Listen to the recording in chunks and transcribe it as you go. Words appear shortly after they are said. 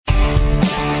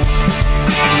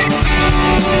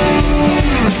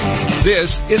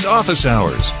This is Office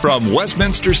Hours from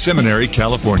Westminster Seminary,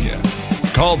 California.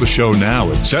 Call the show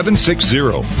now at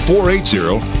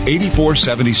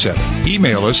 760-480-8477.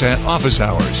 Email us at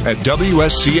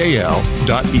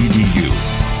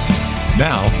officehours@wscal.edu.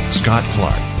 Now, Scott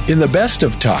Clark. In the best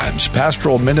of times,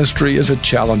 pastoral ministry is a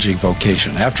challenging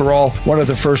vocation. After all, one of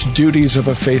the first duties of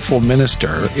a faithful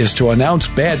minister is to announce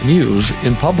bad news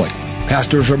in public.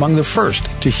 Pastors are among the first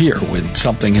to hear when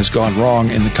something has gone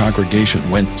wrong in the congregation,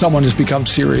 when someone has become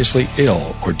seriously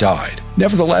ill or died.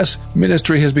 Nevertheless,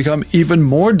 ministry has become even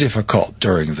more difficult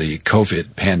during the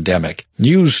COVID pandemic.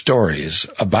 News stories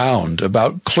abound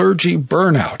about clergy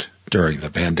burnout during the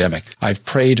pandemic. I've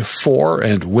prayed for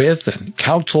and with and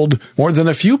counseled more than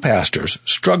a few pastors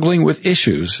struggling with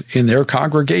issues in their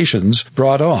congregations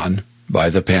brought on by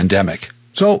the pandemic.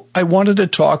 So I wanted to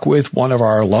talk with one of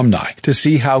our alumni to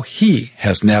see how he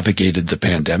has navigated the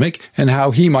pandemic and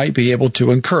how he might be able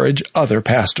to encourage other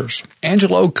pastors.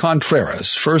 Angelo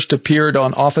Contreras first appeared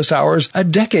on Office Hours a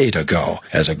decade ago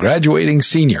as a graduating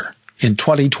senior. In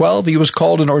 2012, he was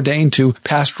called and ordained to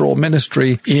pastoral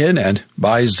ministry in and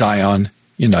by Zion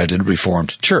United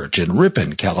Reformed Church in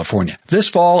Ripon, California. This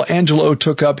fall, Angelo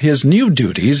took up his new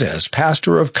duties as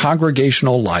pastor of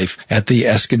congregational life at the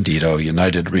Escondido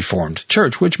United Reformed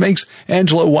Church, which makes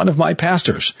Angelo one of my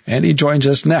pastors. And he joins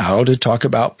us now to talk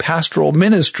about pastoral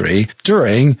ministry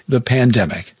during the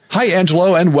pandemic. Hi,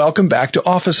 Angelo, and welcome back to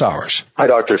Office Hours. Hi,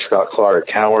 Dr. Scott Clark.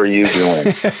 How are you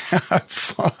doing? I'm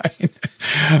fine.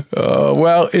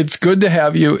 Well, it's good to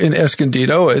have you in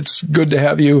Escondido. It's good to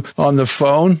have you on the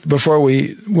phone. Before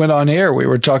we went on air, we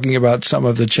were talking about some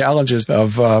of the challenges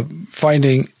of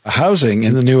finding housing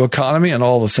in the new economy and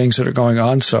all the things that are going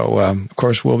on. So, of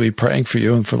course, we'll be praying for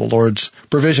you and for the Lord's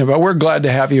provision. But we're glad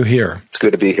to have you here. It's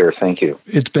good to be here. Thank you.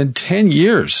 It's been 10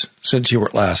 years since you were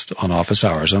last on Office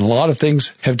Hours, and a lot of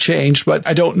things have changed, but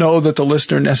I don't know that the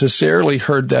listener necessarily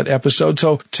heard that episode.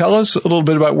 So tell us a little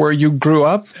bit about where you grew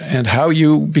up and how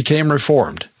you became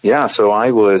Reformed. Yeah, so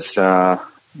I was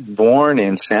born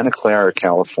in Santa Clara,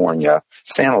 California.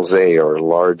 San Jose, or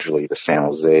largely the San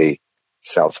Jose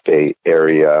South Bay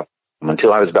area.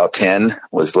 Until I was about 10,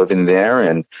 was living there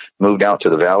and moved out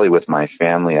to the valley with my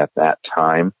family at that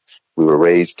time. We were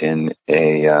raised in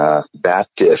a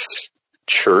Baptist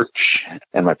church,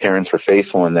 and my parents were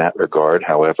faithful in that regard.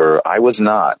 However, I was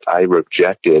not. I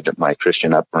rejected my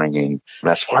Christian upbringing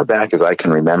as far back as I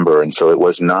can remember. And so it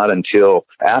was not until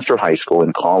after high school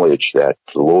and college that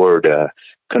the Lord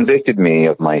convicted me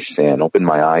of my sin, opened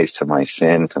my eyes to my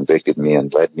sin, convicted me,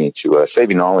 and led me to a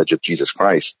saving knowledge of Jesus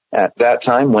Christ. At that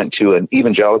time, went to an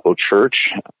evangelical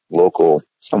church, local,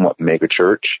 somewhat mega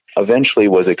church, eventually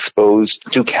was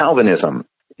exposed to Calvinism,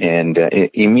 and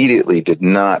immediately did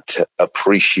not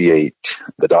appreciate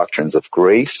the doctrines of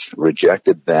grace,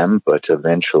 rejected them, but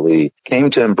eventually came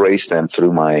to embrace them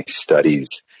through my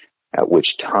studies. At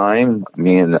which time,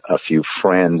 me and a few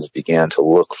friends began to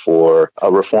look for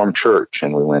a Reformed church,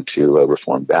 and we went to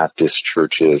Reformed Baptist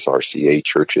churches, RCA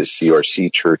churches,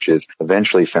 CRC churches,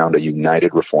 eventually found a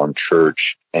United Reformed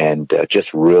Church, and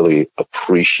just really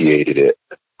appreciated it,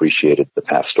 appreciated the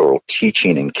pastoral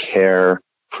teaching and care,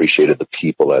 appreciated the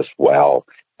people as well.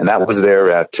 And that was there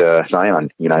at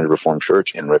Zion United Reformed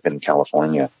Church in Ripon,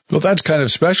 California. Well, that's kind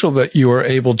of special that you were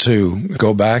able to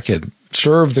go back and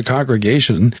serve the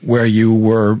congregation where you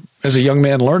were, as a young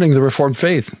man, learning the Reformed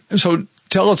faith. So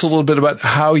tell us a little bit about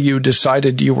how you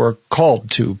decided you were called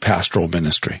to pastoral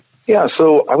ministry. Yeah,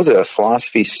 so I was a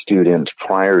philosophy student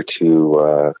prior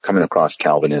to coming across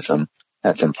Calvinism.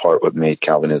 That's in part what made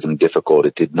Calvinism difficult.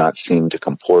 It did not seem to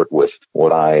comport with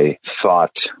what I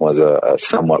thought was a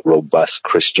somewhat robust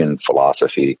Christian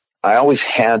philosophy. I always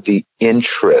had the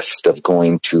interest of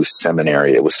going to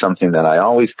seminary. It was something that I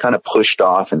always kind of pushed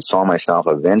off and saw myself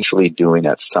eventually doing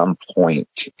at some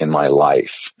point in my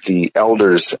life. The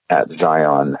elders at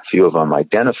Zion, a few of them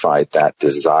identified that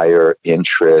desire,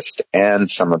 interest, and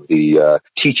some of the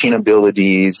teaching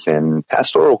abilities and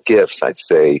pastoral gifts, I'd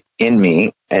say, in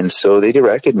me. And so they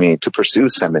directed me to pursue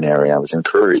seminary. I was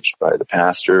encouraged by the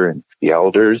pastor and the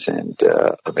elders, and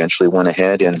eventually went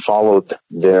ahead and followed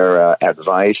their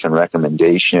advice and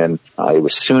recommendation. It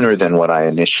was sooner than what I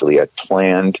initially had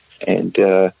planned. And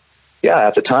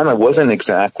at the time, I wasn't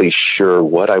exactly sure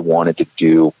what I wanted to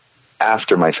do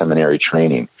after my seminary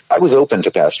training. I was open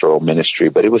to pastoral ministry,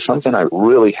 but it was something I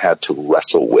really had to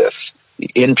wrestle with.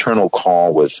 The internal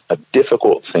call was a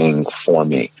difficult thing for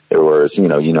me. There was,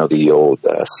 the old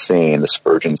saying, the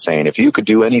Spurgeon saying, if you could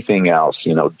do anything else,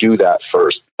 do that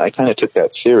first. I kind of took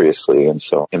that seriously. And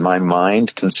so in my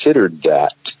mind, considered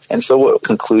that. And so what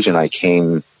conclusion I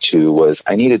came to was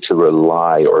I needed to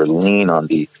rely or lean on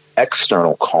the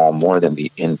external call more than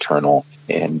the internal.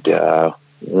 And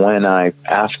when I,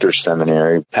 after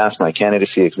seminary, passed my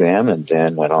candidacy exam and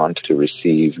then went on to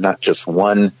receive not just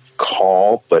one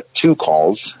call, but 2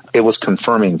 calls, it was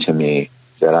confirming to me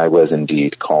that I was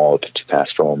indeed called to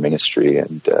pastoral ministry.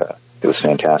 And it was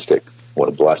fantastic. What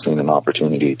a blessing and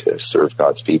opportunity to serve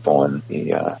God's people in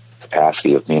the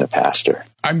capacity of being a pastor.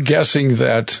 I'm guessing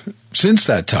that since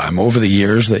that time, over the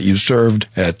years that you served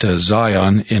at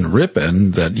Zion in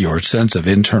Ripon, that your sense of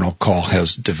internal call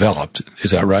has developed.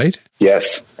 Is that right?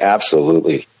 Yes,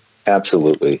 absolutely.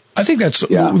 Absolutely. I think that's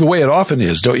the way it often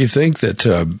is. Don't you think that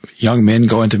young men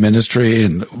go into ministry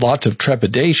and lots of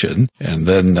trepidation, and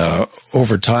then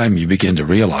over time you begin to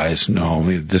realize, no,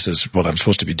 this is what I'm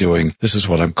supposed to be doing. This is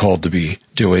what I'm called to be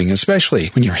doing, especially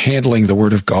when you're handling the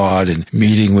Word of God and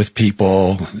meeting with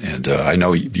people. And I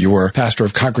know you were pastor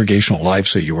of congregational life,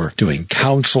 so you were doing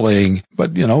counseling,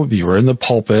 but, you were in the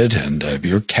pulpit and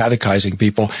you're catechizing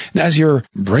people. And as you're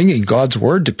bringing God's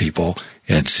Word to people,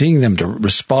 and seeing them to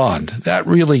respond, that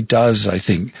really does, I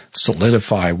think,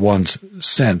 solidify one's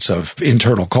sense of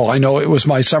internal call. I know it was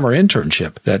my summer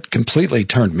internship that completely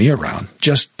turned me around.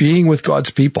 Just being with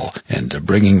God's people and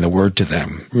bringing the Word to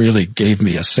them really gave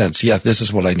me a sense, this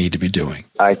is what I need to be doing.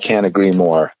 I can't agree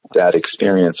more. That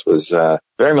experience was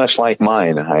very much like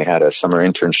mine. I had a summer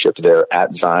internship there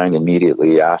at Zion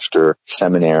immediately after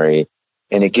seminary,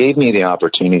 and it gave me the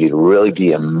opportunity to really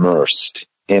be immersed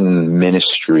in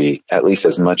ministry, at least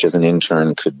as much as an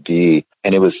intern could be.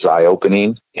 And it was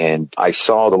eye-opening. And I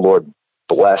saw the Lord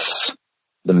bless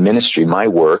the ministry, my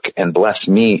work, and bless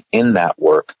me in that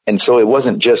work. And so it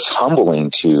wasn't just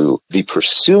humbling to be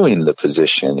pursuing the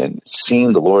position and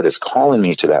seeing the Lord as calling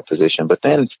me to that position, but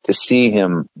then to see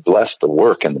Him bless the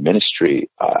work and the ministry.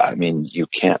 You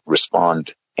can't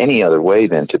respond any other way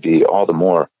than to be all the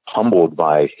more humbled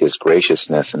by His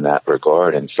graciousness in that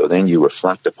regard. And so then you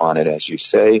reflect upon it, as you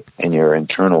say, and your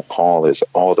internal call is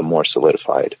all the more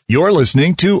solidified. You're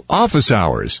listening to Office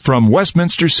Hours from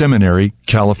Westminster Seminary,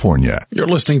 California. You're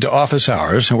listening to Office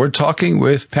Hours, and we're talking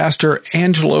with Pastor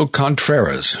Angelo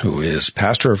Contreras, who is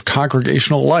pastor of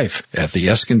congregational life at the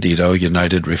Escondido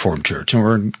United Reformed Church. And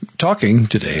we're talking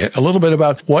today a little bit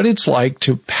about what it's like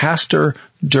to pastor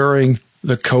during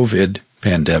the COVID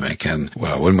pandemic. And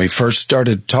when we first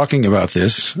started talking about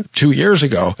this 2 years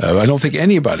ago, I don't think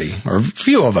anybody or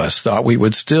few of us thought we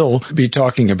would still be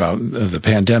talking about the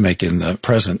pandemic in the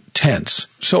present tense.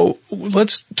 So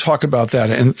let's talk about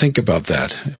that and think about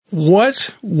that.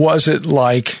 What was it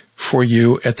like for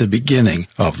you at the beginning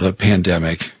of the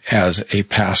pandemic as a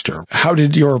pastor? How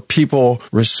did your people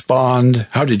respond?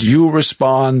 How did you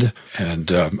respond?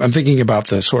 And I'm thinking about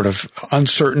the sort of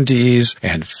uncertainties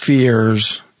and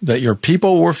fears that your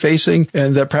people were facing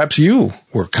and that perhaps you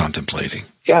were contemplating.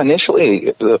 Yeah,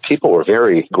 initially, the people were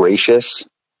very gracious,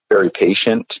 very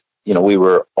patient. We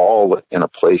were all in a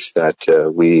place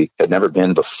that we had never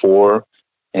been before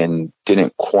and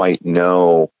didn't quite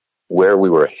know where we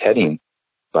were heading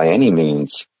by any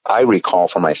means. I recall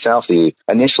for myself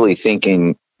initially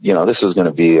thinking, this was going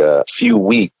to be a few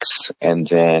weeks and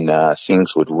then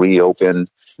things would reopen.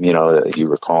 You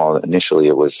recall initially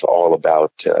it was all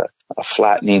about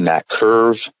flattening that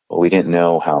curve. We didn't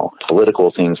know how political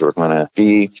things were going to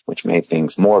be, which made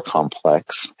things more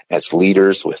complex as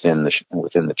leaders within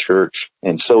the church.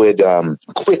 And so it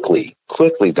quickly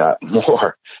got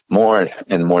more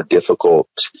and more difficult,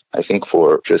 I think,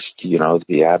 for just,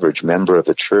 the average member of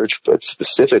the church, but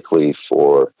specifically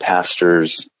for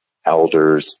pastors,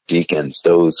 elders, deacons,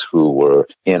 those who were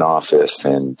in office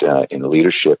and in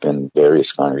leadership in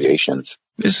various congregations.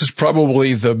 This is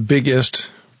probably the biggest,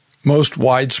 most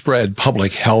widespread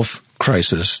public health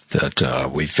crisis that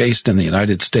we faced in the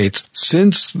United States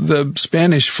since the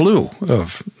Spanish flu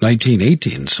of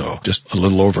 1918, so just a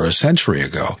little over a century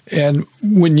ago. And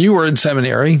when you were in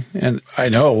seminary, and I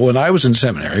know when I was in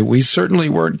seminary, we certainly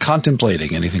weren't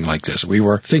contemplating anything like this. We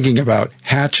were thinking about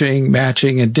hatching,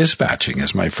 matching, and dispatching,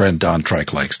 as my friend Don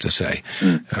Trike likes to say.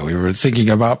 We were thinking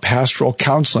about pastoral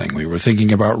counseling. We were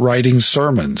thinking about writing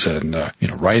sermons and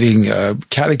writing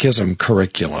catechism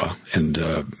curricula and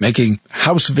making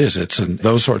house visits and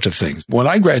those sorts of things. When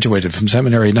I graduated from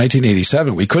seminary in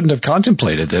 1987, we couldn't have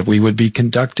contemplated that we would be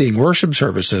conducting worship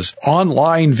services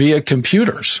online via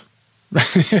computers.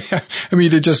 I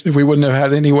mean, we wouldn't have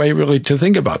had any way really to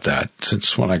think about that,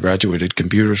 since when I graduated,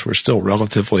 computers were still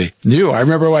relatively new. I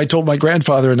remember when I told my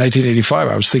grandfather in 1985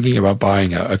 I was thinking about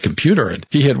buying a computer, and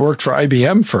he had worked for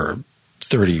IBM for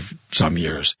 30-some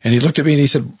years. And he looked at me and he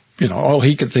said, all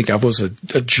he could think of was a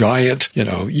giant,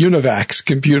 Univax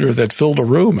computer that filled a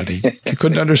room. And he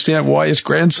couldn't understand why his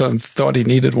grandson thought he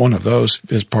needed one of those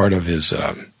as part of his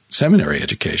seminary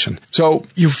education. So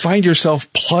you find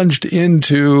yourself plunged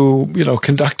into,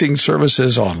 conducting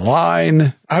services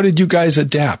online. How did you guys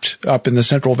adapt up in the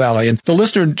Central Valley? And the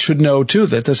listener should know, too,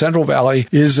 that the Central Valley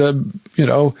is,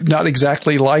 not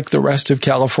exactly like the rest of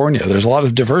California. There's a lot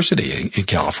of diversity in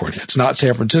California. It's not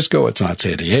San Francisco. It's not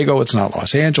San Diego. It's not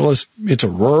Los Angeles. It's a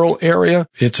rural area.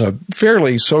 It's a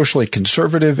fairly socially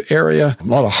conservative area. A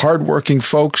lot of hardworking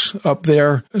folks up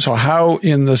there. So how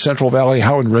in the Central Valley,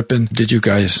 how in Ripon did you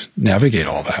guys navigate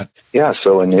all that? Yeah,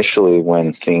 so initially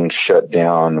when things shut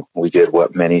down, we did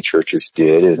what many churches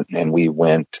did, and we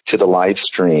went to the live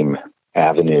stream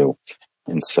avenue.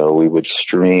 And so we would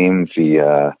stream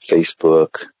via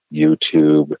Facebook,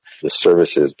 YouTube, the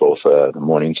services, both the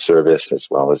morning service as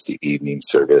well as the evening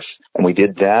service. And we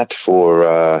did that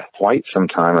for quite some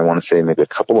time. I want to say maybe a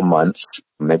couple of months.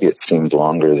 Maybe it seemed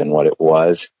longer than what it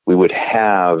was. We would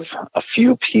have a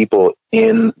few people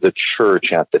in the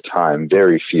church at the time,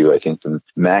 very few. I think the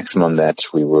maximum that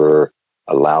we were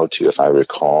allowed to, if I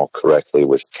recall correctly,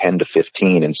 was 10 to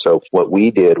 15. And so what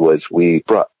we did was we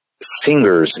brought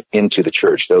singers into the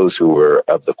church, those who were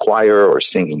of the choir or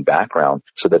singing background,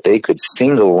 so that they could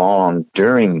sing along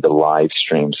during the live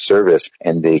stream service,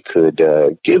 and they could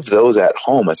give those at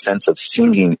home a sense of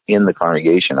singing in the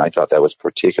congregation. I thought that was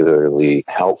particularly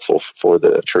helpful for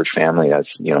the church family,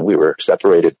 as we were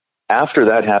separated. After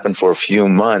that happened for a few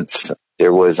months,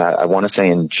 there was, I want to say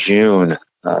in June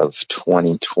of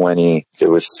 2020, there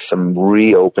was some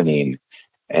reopening.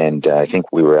 And I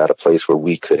think we were at a place where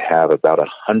we could have about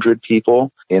 100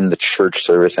 people in the church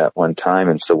service at one time.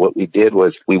 And so what we did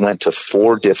was we went to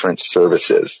 4 different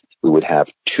services. We would have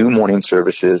 2 morning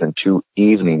services and 2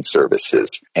 evening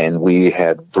services. And we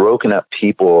had broken up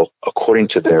people according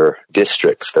to their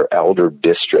districts, their elder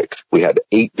districts. We had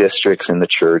 8 districts in the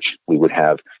church. We would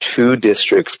have 2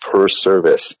 districts per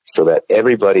service so that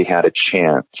everybody had a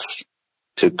chance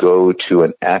to go to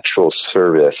an actual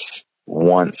service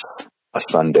once a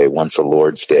Sunday, once a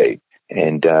Lord's Day.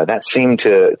 And that seemed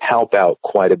to help out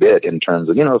quite a bit in terms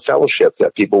of, the fellowship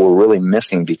that people were really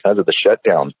missing because of the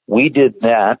shutdown. We did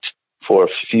that for a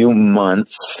few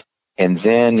months. And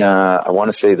then I want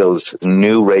to say those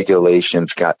new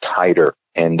regulations got tighter.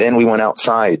 And then we went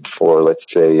outside for,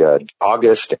 let's say,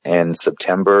 August and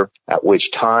September, at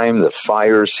which time the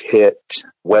fires hit,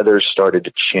 weather started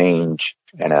to change.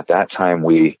 And at that time,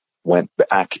 we went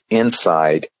back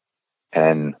inside.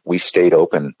 And we stayed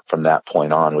open from that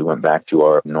point on. We went back to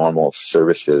our normal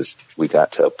services. We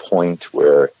got to a point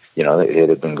where, it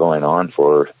had been going on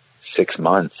for 6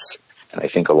 months. And I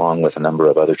think along with a number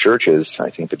of other churches, I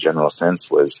think the general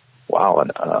sense was, wow,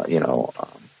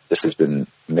 this has been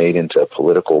made into a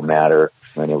political matter,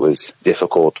 and it was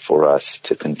difficult for us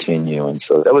to continue. And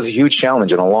so that was a huge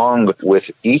challenge. And along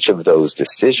with each of those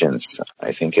decisions,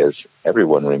 I think as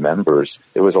everyone remembers,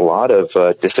 there was a lot of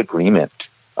disagreement,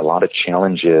 a lot of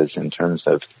challenges in terms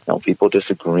of people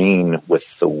disagreeing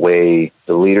with the way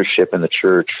the leadership in the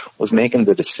church was making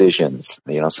the decisions.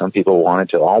 Some people wanted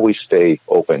to always stay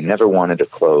open, never wanted to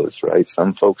close, right?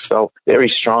 Some folks felt very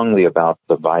strongly about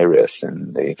the virus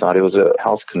and they thought it was a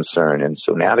health concern. And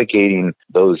so navigating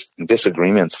those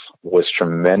disagreements was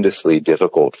tremendously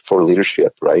difficult for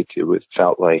leadership, right?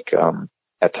 Felt like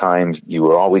at times you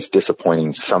were always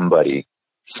disappointing somebody,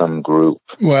 some group.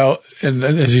 Well, and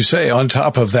as you say, on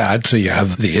top of that, so you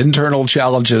have the internal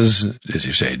challenges, as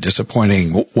you say,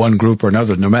 disappointing one group or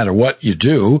another, no matter what you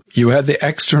do. You had the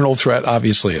external threat,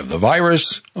 obviously, of the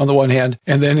virus on the one hand,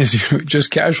 and then as you just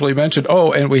casually mentioned,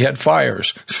 and we had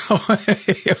fires. So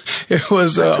it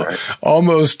was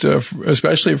almost,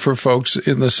 especially for folks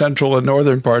in the central and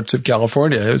northern parts of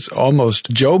California, it's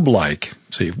almost Job-like.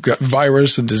 So you've got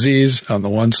virus and disease on the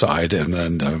one side, and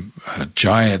then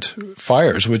giant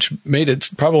fires, which made it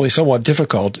probably somewhat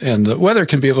difficult. And the weather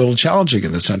can be a little challenging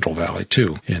in the Central Valley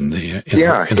too.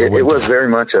 It was very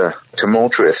much a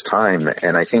tumultuous time,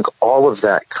 and I think all of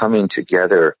that coming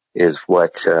together is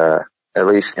what, at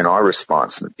least in our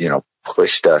response,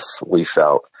 pushed us. We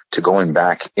felt to going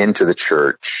back into the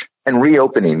church. And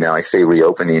reopening, now I say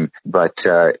reopening, but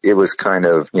it was kind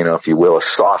of, if you will, a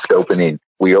soft opening.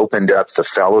 We opened up the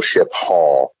fellowship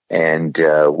hall and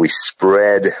we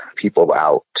spread people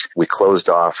out. We closed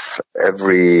off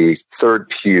every third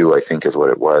pew, I think is what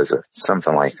it was,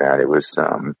 something like that. It was,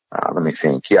 let me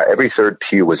think. Yeah, every third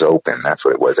pew was open. That's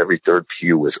what it was. Every third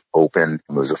pew was open.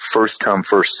 It was a first come,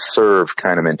 first serve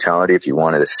kind of mentality. If you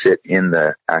wanted to sit in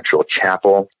the actual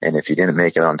chapel, and if you didn't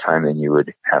make it on time, then you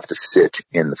would have to sit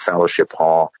in the fellowship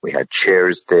hall. We had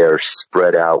chairs there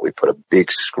spread out. We put a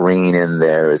big screen in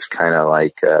there. It's kind of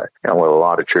like, what a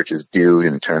lot of churches do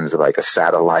in terms terms of like a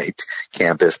satellite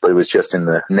campus, but it was just in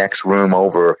the next room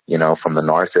over, from the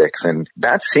narthex. And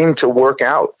that seemed to work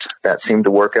out.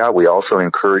 We also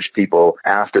encouraged people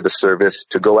after the service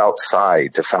to go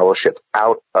outside, to fellowship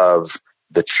out of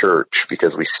the church,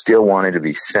 because we still wanted to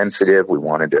be sensitive. We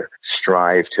wanted to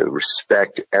strive to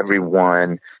respect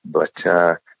everyone. But,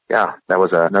 that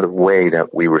was another way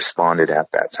that we responded at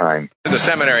that time. The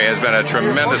seminary has been a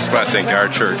tremendous blessing to our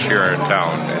church here in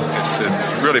town. It's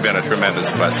really been a tremendous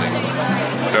blessing.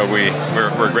 So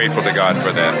we're grateful to God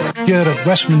for that. Here at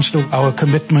Westminster, our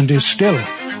commitment is still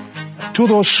to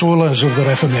those solas of the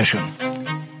Reformation.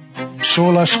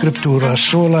 Sola Scriptura,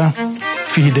 sola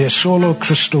fide, solo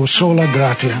Christo, sola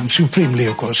gratia, and supremely,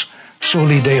 of course,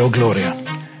 soli Deo gloria.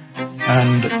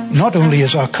 And not only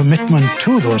is our commitment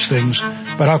to those things,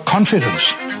 but our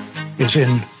confidence is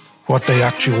in what they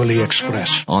actually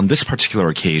express. On this particular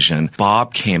occasion,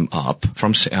 Bob came up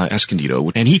from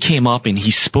Escondido, and he came up and he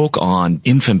spoke on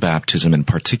infant baptism in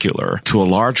particular to a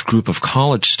large group of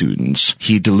college students.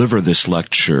 He delivered this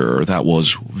lecture that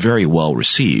was very well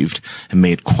received and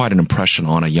made quite an impression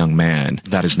on a young man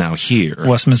that is now here.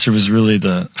 Westminster was really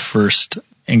the first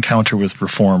encounter with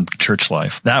Reformed church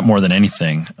life. That, more than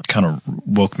anything, kind of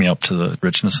woke me up to the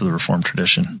richness of the Reformed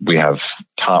tradition. We have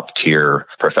top-tier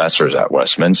professors at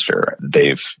Westminster.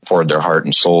 They've poured their heart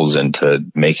and souls into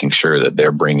making sure that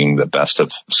they're bringing the best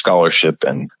of scholarship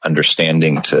and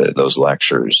understanding to those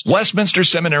lectures. Westminster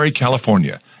Seminary,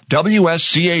 California.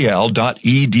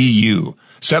 WSCAL.edu.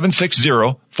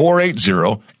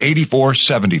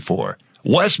 760-480-8474.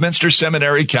 Westminster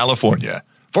Seminary, California.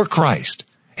 For Christ,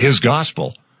 His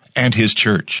gospel, and His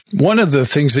church. One of the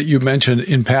things that you mentioned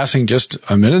in passing just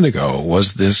a minute ago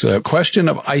was this question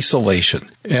of isolation.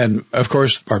 And, of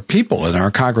course, our people in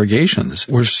our congregations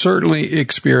were certainly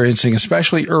experiencing,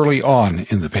 especially early on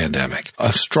in the pandemic,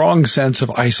 a strong sense of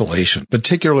isolation,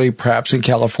 particularly perhaps in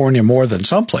California more than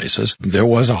some places. There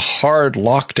was a hard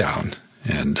lockdown.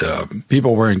 And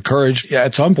people were encouraged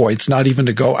at some points not even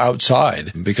to go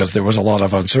outside because there was a lot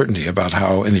of uncertainty about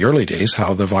how, in the early days,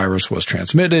 how the virus was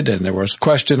transmitted. And there was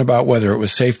question about whether it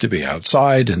was safe to be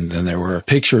outside. And then there were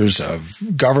pictures of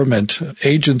government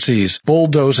agencies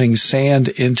bulldozing sand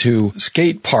into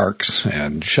skate parks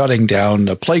and shutting down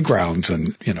playgrounds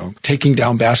and, taking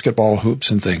down basketball hoops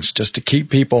and things just to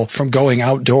keep people from going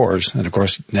outdoors. And, of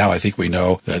course, now I think we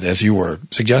know that, as you were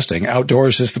suggesting,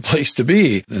 outdoors is the place to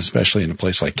be, especially in a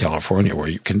place like California where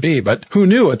you can be. But who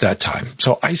knew at that time?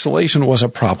 So isolation was a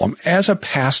problem. As a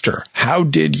pastor, how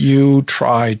did you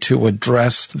try to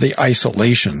address the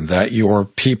isolation that your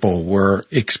people were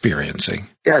experiencing?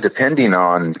 Yeah, depending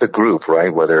on the group,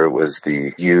 right? Whether it was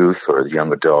the youth or the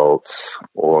young adults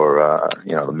or,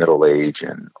 the middle age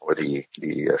or the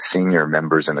senior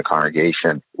members in the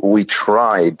congregation, we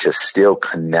tried to still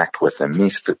connect with them. Me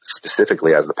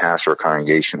specifically as the pastor of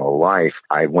congregational life,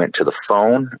 I went to the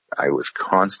phone. I was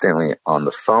constantly on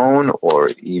the phone, or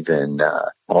even,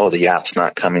 all the apps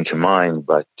not coming to mind,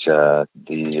 but,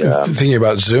 thinking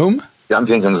about Zoom? I'm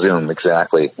thinking Zoom,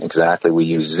 exactly. We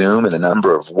use Zoom in a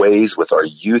number of ways with our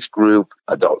youth group.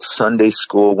 Adult Sunday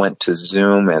School went to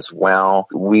Zoom as well.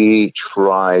 We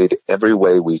tried every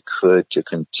way we could to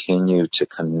continue to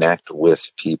connect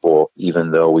with people,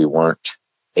 even though we weren't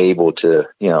able to,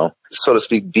 so to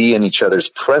speak, be in each other's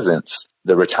presence.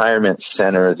 The retirement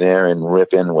center there in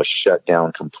Ripon was shut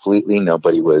down completely.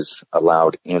 Nobody was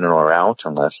allowed in or out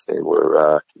unless they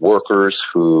were workers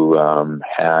who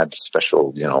had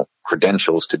special,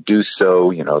 credentials to do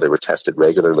so. They were tested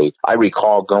regularly. I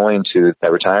recall going to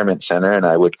that retirement center and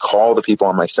I would call the people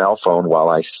on my cell phone while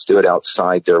I stood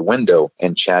outside their window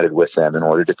and chatted with them in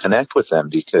order to connect with them,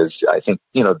 because I think,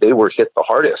 they were hit the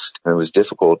hardest. And it was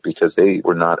difficult because they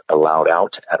were not allowed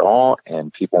out at all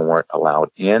and people weren't allowed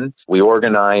in. We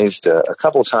organized a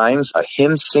couple times a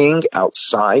hymn sing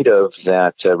outside of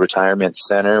that retirement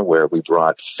center where we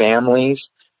brought families,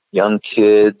 young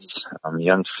kids,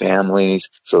 young families,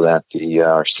 so that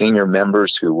our senior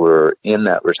members who were in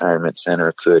that retirement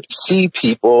center could see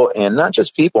people, and not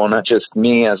just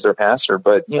me as their pastor,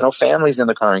 but, families in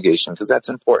the congregation, because that's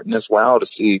important as well, to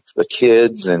see the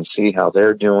kids and see how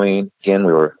they're doing. Again,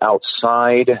 we were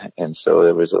outside, and so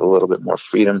there was a little bit more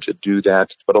freedom to do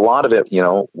that. But a lot of it,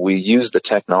 we used the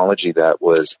technology that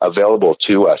was available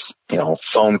to us.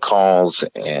 phone calls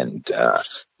and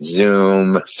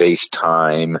Zoom,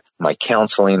 FaceTime. My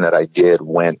counseling that I did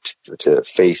went to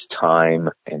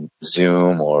FaceTime and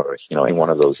Zoom or, any one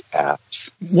of those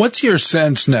apps. What's your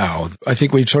sense now? I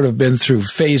think we've sort of been through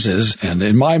phases, and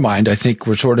in my mind, I think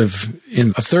we're sort of in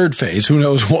a third phase. Who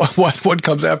knows what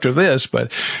comes after this,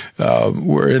 but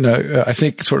we're in I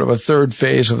think sort of a third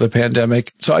phase of the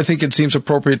pandemic. So I think it seems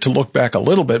appropriate to look back a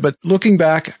little bit, but looking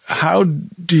back, how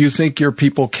do you think your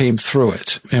people came through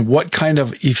it, and what kind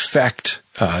of effect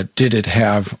did it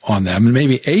have on them, and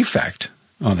maybe effect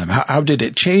on them? How did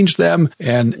it change them,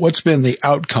 and what's been the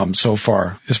outcome so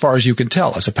far as you can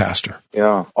tell as a pastor?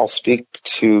 Yeah, I'll speak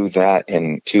to that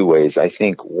in two ways. I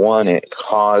think one, it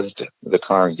caused the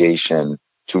congregation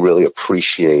to really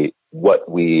appreciate what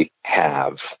we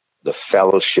have, the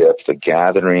fellowship, the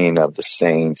gathering of the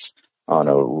saints on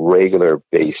a regular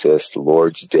basis,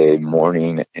 Lord's Day,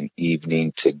 morning and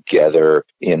evening together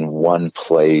in one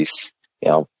place.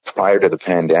 Prior to the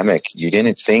pandemic, you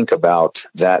didn't think about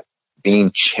that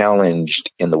being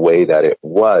challenged in the way that it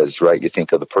was, right? You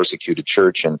think of the persecuted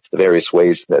church and the various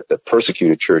ways that the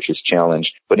persecuted church is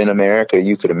challenged. But in America,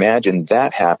 you could imagine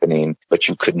that happening, but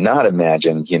you could not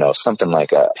imagine, something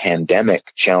like a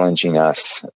pandemic challenging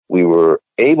us. We were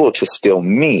able to still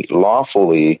meet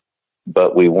lawfully,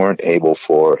 but we weren't able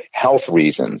for health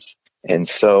reasons. And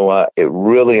so it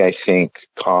really, I think,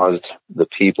 caused the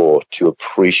people to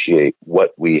appreciate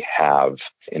what we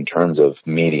have in terms of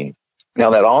meeting.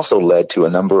 Now, that also led to a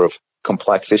number of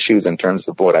complex issues in terms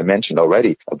of what I mentioned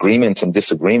already, agreements and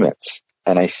disagreements.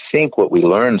 And I think what we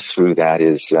learned through that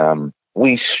is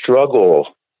we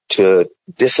struggle to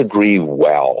disagree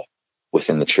well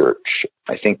within the church.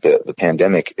 I think that the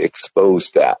pandemic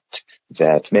exposed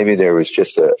that maybe there was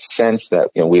just a sense that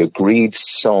we agreed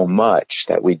so much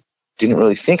that we didn't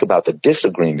really think about the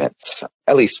disagreements,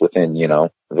 at least within,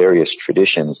 various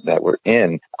traditions that we're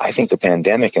in. I think the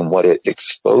pandemic and what it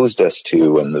exposed us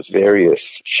to and the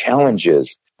various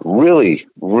challenges really,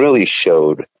 really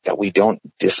showed that we don't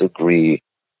disagree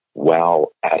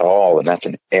well at all. And that's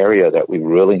an area that we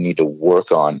really need to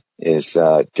work on, is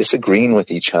disagreeing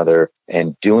with each other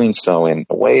and doing so in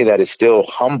a way that is still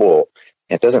humble.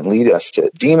 It doesn't lead us to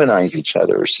demonize each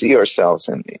other or see ourselves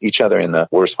and each other in the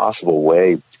worst possible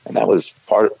way. And that was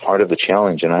part of the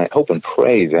challenge. And I hope and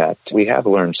pray that we have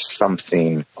learned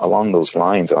something along those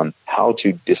lines on how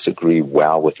to disagree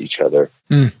well with each other.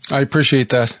 I appreciate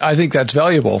that. I think that's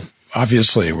valuable.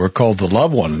 Obviously, we're called to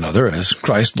love one another as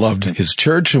Christ loved his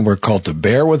church, and we're called to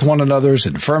bear with one another's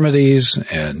infirmities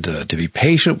and to be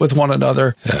patient with one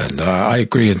another. And I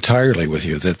agree entirely with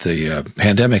you that the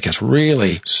pandemic has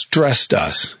really stressed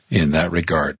us in that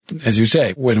regard. As you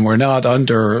say, when we're not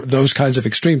under those kinds of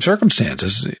extreme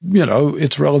circumstances,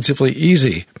 it's relatively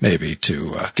easy maybe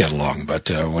to get along. But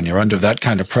when you're under that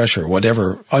kind of pressure,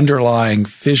 whatever underlying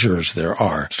fissures there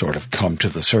are sort of come to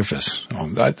the surface.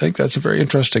 I think that's a very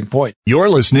interesting point. You're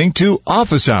listening to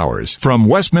Office Hours from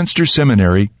Westminster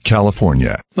Seminary,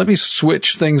 California. Let me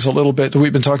switch things a little bit.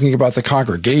 We've been talking about the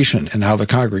congregation and how the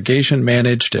congregation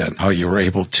managed and how you were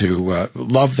able to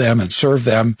love them and serve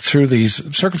them through these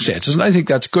circumstances. And I think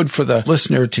that's good for the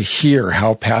listener to hear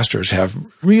how pastors have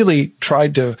really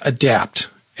tried to adapt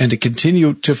and to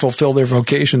continue to fulfill their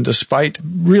vocation despite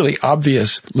really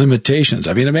obvious limitations.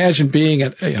 I mean, imagine being,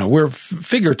 we're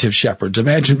figurative shepherds.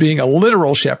 Imagine being a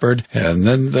literal shepherd, and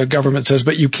then the government says,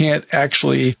 but you can't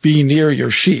actually be near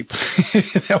your sheep.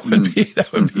 That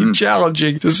would be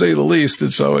challenging, to say the least.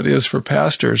 And so it is for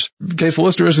pastors. In case the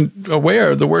listener isn't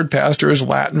aware, the word pastor is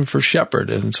Latin for shepherd.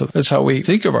 And so that's how we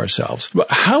think of ourselves. But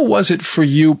how was it for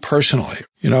you personally?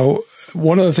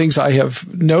 One of the things I have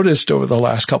noticed over the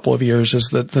last couple of years is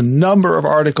that the number of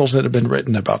articles that have been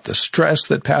written about the stress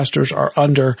that pastors are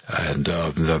under and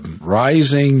the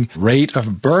rising rate of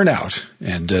burnout.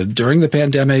 And during the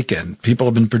pandemic, and people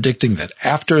have been predicting that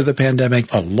after the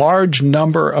pandemic, a large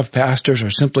number of pastors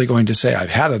are simply going to say,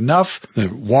 I've had enough, they're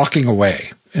walking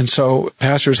away. And so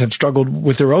pastors have struggled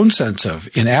with their own sense of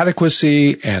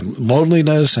inadequacy and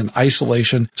loneliness and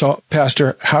isolation. So,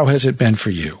 Pastor, how has it been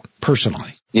for you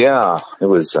personally? Yeah, it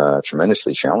was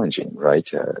tremendously challenging, right?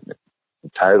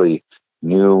 Entirely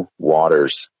new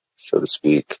waters, so to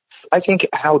speak. I think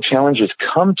how challenges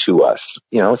come to us,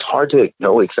 it's hard to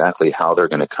know exactly how they're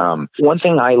going to come. One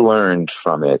thing I learned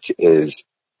from it is,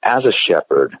 as a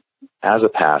shepherd, as a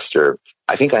pastor,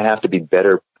 I think I have to be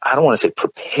better, I don't want to say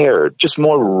prepared, just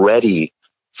more ready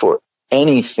for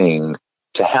anything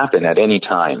to happen at any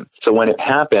time. So when it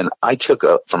happened,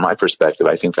 from my perspective,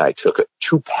 I think I took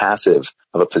too passive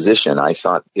of a position. I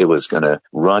thought it was going to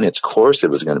run its course. It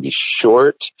was going to be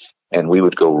short. and we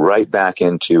would go right back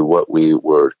into what we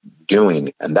were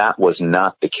doing. And that was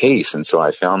not the case. And so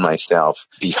I found myself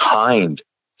behind,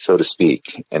 so to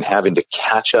speak, and having to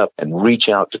catch up and reach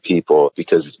out to people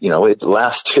because, it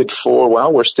lasted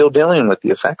for, we're still dealing with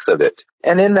the effects of it.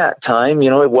 And in that time,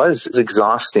 it was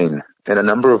exhausting in a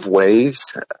number of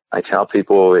ways. I tell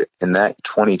people in that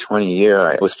 2020 year,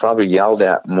 I was probably yelled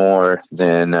at more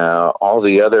than all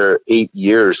the other 8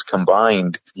 years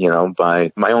combined,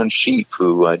 by my own sheep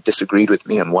who disagreed with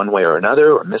me in one way or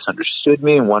another or misunderstood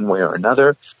me in one way or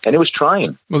another. And it was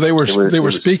trying. Well, they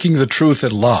were speaking the truth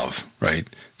in love, right?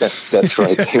 That's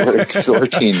right. They were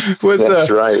exhorting.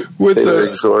 They were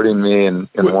exhorting me in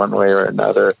one way or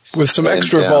another. With some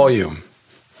extra volume.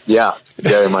 Yeah,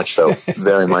 very much so.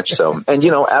 Very much so. And,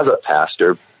 as a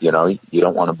pastor, you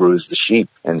don't want to bruise the sheep.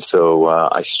 And so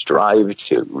I strived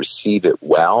to receive it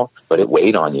well, but it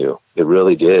weighed on you. It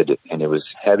really did. And it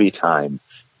was heavy time.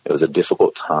 It was a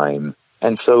difficult time.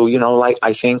 And so,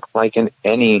 I think like in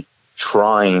any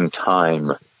trying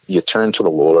time, you turn to the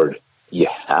Lord. You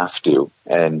have to.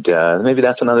 And maybe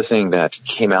that's another thing that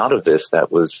came out of this that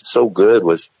was so good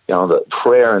was, the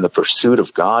prayer and the pursuit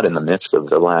of God in the midst of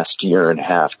the last year and a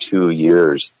half, 2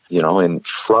 years, in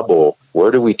trouble. Where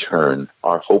do we turn?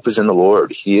 Our hope is in the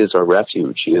Lord. He is our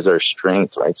refuge. He is our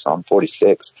strength, right? Psalm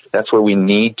 46. That's where we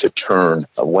need to turn,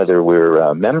 whether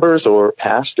we're members or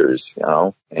pastors,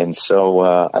 And so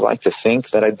I like to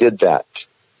think that I did that.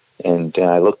 And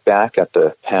I look back at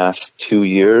the past 2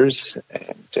 years,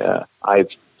 and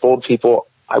I've told people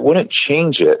I wouldn't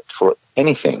change it for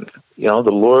anything.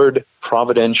 The Lord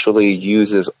providentially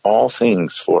uses all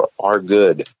things for our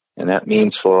good, and that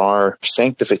means for our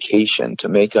sanctification, to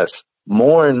make us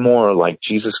more and more like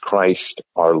Jesus Christ,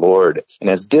 our Lord. And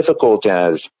as difficult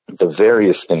as the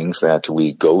various things that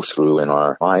we go through in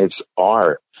our lives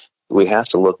are, we have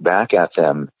to look back at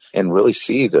them and really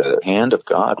see the hand of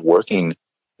God working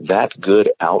that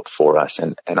good out for us.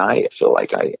 And I feel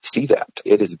like I see that.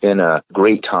 It has been a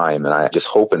great time, and I just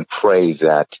hope and pray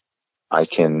that I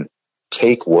can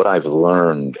take what I've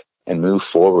learned and move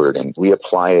forward and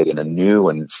reapply it in a new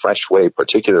and fresh way,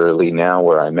 particularly now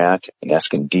where I'm at in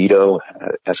Escondido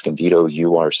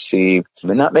URC,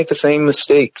 and not make the same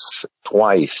mistakes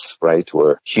twice, right?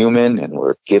 We're human and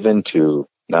we're given to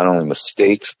not only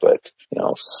mistakes, but,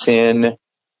 sin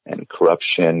and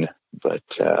corruption, but,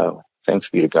 thanks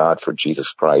be to God for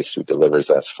Jesus Christ who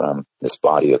delivers us from this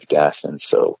body of death. And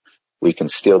so we can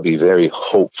still be very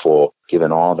hopeful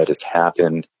given all that has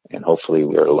happened, and hopefully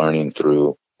we are learning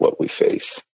through what we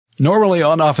face. Normally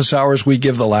on Office Hours, we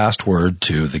give the last word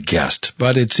to the guest,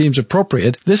 but it seems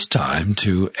appropriate this time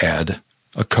to add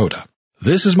a coda.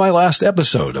 This is my last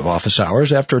episode of Office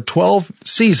Hours after 12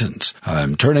 seasons.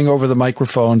 I'm turning over the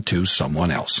microphone to someone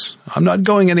else. I'm not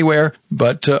going anywhere,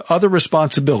 but other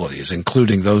responsibilities,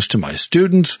 including those to my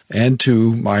students and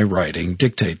to my writing,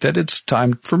 dictate that it's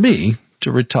time for me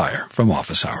to retire from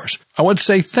Office Hours. I want to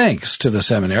say thanks to the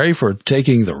seminary for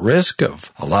taking the risk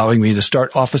of allowing me to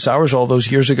start Office Hours all those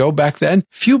years ago. Back then,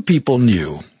 few people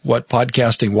knew what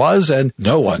podcasting was, and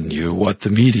no one knew what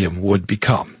the medium would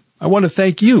become. I want to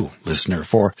thank you, listener,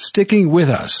 for sticking with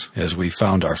us as we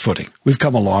found our footing. We've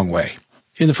come a long way.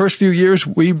 In the first few years,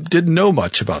 we didn't know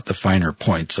much about the finer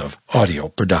points of audio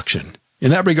production. In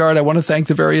that regard, I want to thank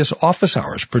the various Office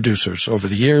Hours producers over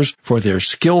the years for their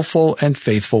skillful and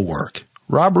faithful work.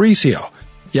 Rob Riccio,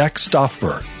 Jack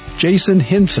Stoffberg, Jason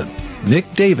Hinson,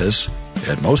 Nick Davis,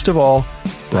 and most of all,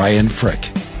 Brian Frick,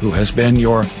 who has been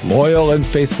your loyal and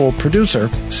faithful producer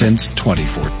since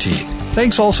 2014.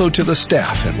 Thanks also to the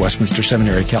staff at Westminster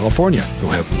Seminary, California, who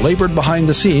have labored behind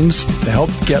the scenes to help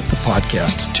get the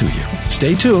podcast to you.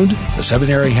 Stay tuned. The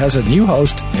seminary has a new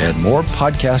host and more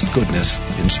podcast goodness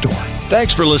in store.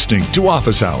 Thanks for listening to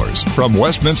Office Hours from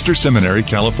Westminster Seminary,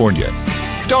 California.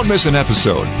 Don't miss an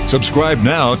episode. Subscribe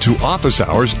now to Office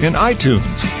Hours in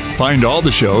iTunes. Find all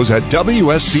the shows at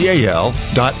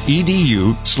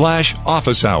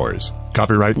wscal.edu/office hours.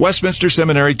 Copyright Westminster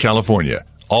Seminary, California.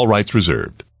 All rights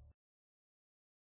reserved.